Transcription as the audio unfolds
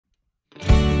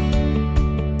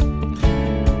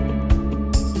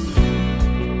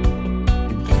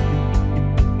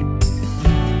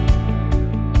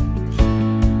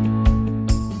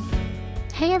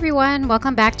everyone,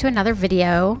 welcome back to another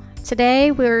video. Today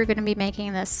we're going to be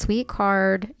making this sweet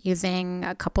card using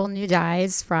a couple new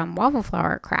dies from Waffle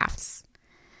Flower Crafts.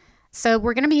 So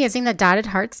we're going to be using the Dotted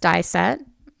Hearts die set.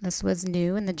 This was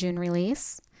new in the June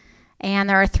release. And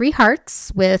there are 3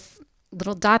 hearts with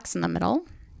little dots in the middle.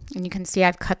 And you can see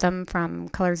I've cut them from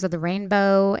colors of the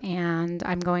rainbow, and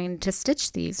I'm going to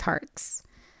stitch these hearts.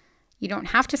 You don't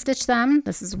have to stitch them.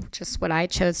 This is just what I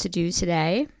chose to do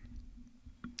today.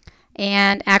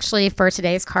 And actually for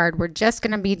today's card, we're just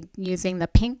going to be using the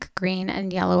pink, green,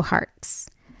 and yellow hearts.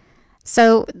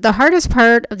 So the hardest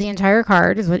part of the entire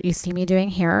card is what you see me doing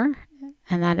here,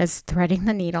 and that is threading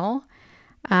the needle.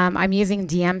 I'm using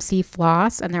DMC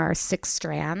Floss, and there are 6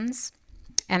 strands.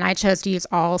 And I chose to use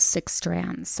all 6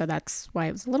 strands, so that's why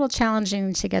it was a little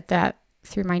challenging to get that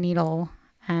through my needle.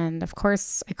 And of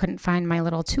course, I couldn't find my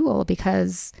little tool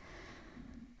because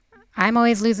I'm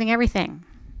always losing everything.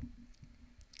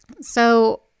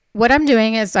 So what I'm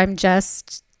doing is I'm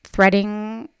just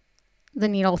threading the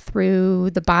needle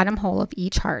through the bottom hole of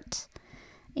each heart.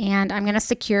 And I'm going to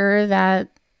secure that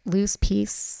loose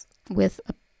piece with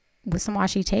some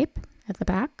washi tape at the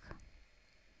back.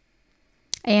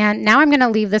 And now I'm going to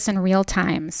leave this in real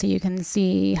time so you can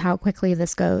see how quickly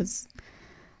this goes.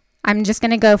 I'm just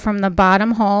going to go from the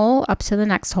bottom hole up to the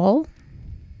next hole.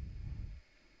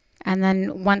 And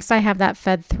then once I have that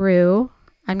fed through,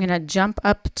 I'm going to jump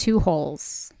up 2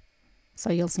 holes.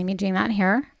 So you'll see me doing that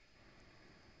here.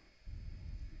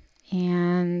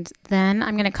 And then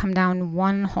I'm going to come down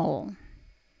 1 hole.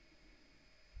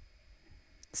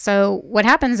 So what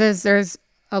happens is there's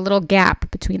a little gap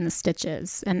between the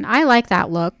stitches, and I like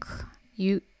that look.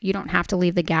 You don't have to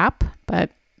leave the gap,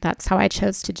 but that's how I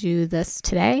chose to do this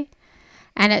today.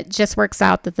 And it just works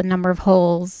out that the number of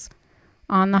holes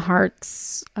on the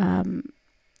hearts,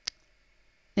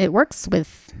 it works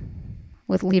with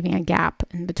leaving a gap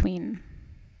in between.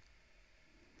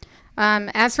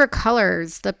 As for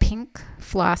colors, the pink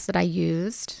floss that I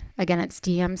used, again, it's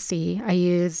DMC. I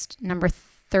used number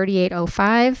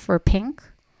 3805 for pink.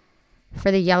 For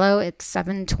the yellow, it's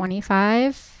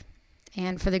 725.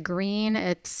 And for the green,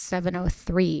 it's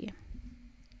 703.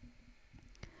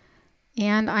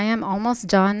 And I am almost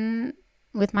done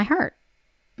with my heart.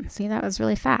 See, that was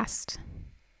really fast.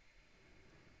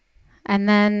 And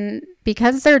then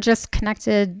because they're just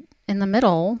connected in the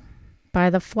middle by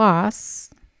the floss,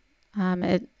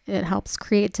 it helps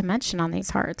create dimension on these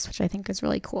hearts, which I think is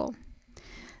really cool.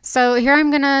 So here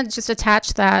I'm going to just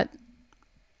attach that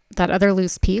other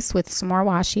loose piece with some more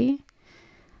washi.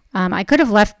 I could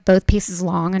have left both pieces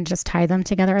long and just tied them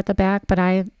together at the back, but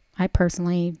I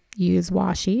personally use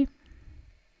washi.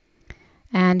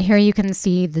 And here you can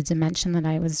see the dimension that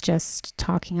I was just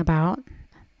talking about.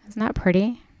 Isn't that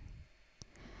pretty?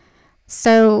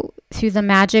 So through the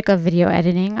magic of video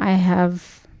editing, I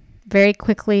have very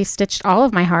quickly stitched all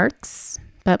of my hearts.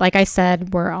 But like I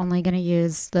said, we're only going to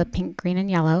use the pink, green,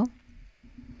 and yellow.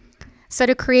 So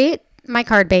to create my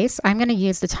card base, I'm going to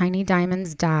use the Tiny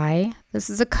Diamonds die. This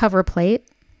is a cover plate,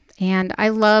 and I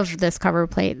love this cover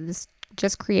plate. This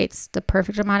just creates the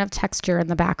perfect amount of texture in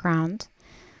the background,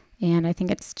 and I think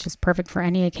it's just perfect for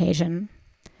any occasion.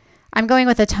 I'm going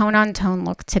with a tone-on-tone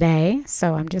look today,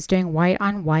 so I'm just doing white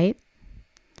on white.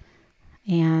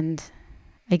 And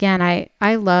again,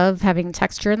 I love having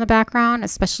texture in the background,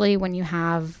 especially when you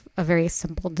have a very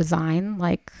simple design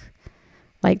like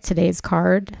today's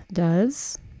card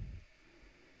does.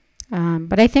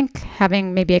 But I think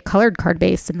having maybe a colored card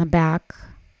base in the back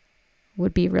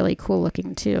would be really cool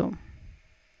looking too.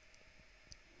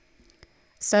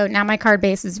 So now my card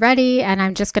base is ready, and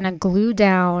I'm just going to glue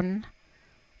down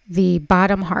the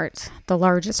bottom heart, the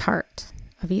largest heart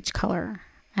of each color.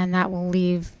 And that will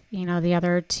leave, the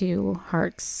other 2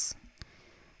 hearts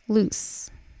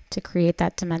loose to create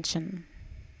that dimension.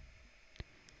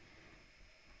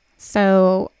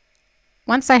 So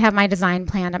once I have my design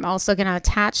planned, I'm also going to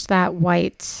attach that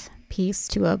white piece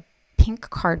to a pink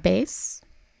card base.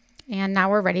 And now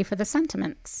we're ready for the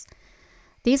sentiments.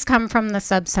 These come from the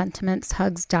Subsentiments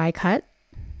Hugs Diecut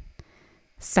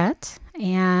set.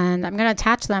 And I'm going to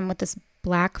attach them with this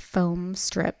black foam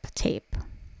strip tape.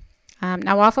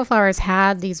 Now Waffle Flowers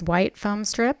had these white foam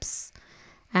strips,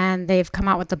 and they've come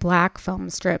out with the black foam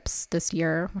strips this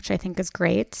year, which I think is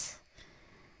great.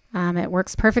 It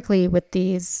works perfectly with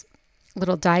these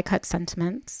little die cut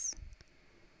sentiments.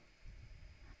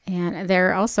 And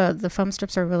they're also, the foam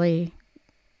strips are really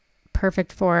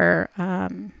perfect for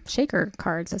shaker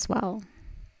cards as well.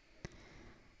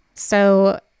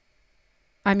 So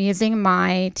I'm using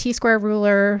my T-square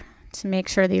ruler to make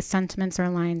sure these sentiments are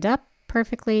lined up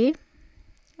perfectly.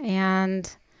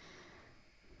 And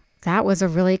that was a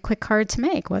really quick card to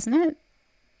make, wasn't it?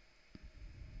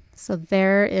 So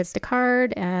there is the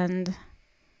card, and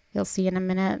you'll see in a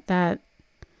minute that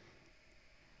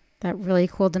really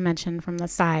cool dimension from the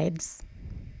sides.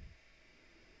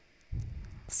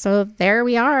 So there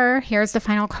we are. Here's the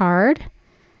final card.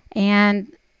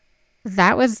 And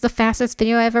that was the fastest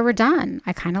video I've ever done.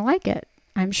 I kind of like it.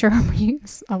 I'm sure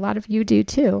a lot of you do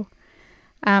too.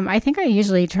 I think I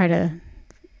usually try to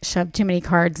shove too many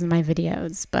cards in my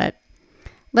videos, but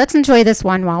let's enjoy this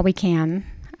one while we can.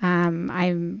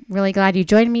 I'm really glad you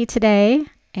joined me today,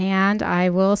 and I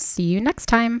will see you next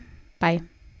time. Bye.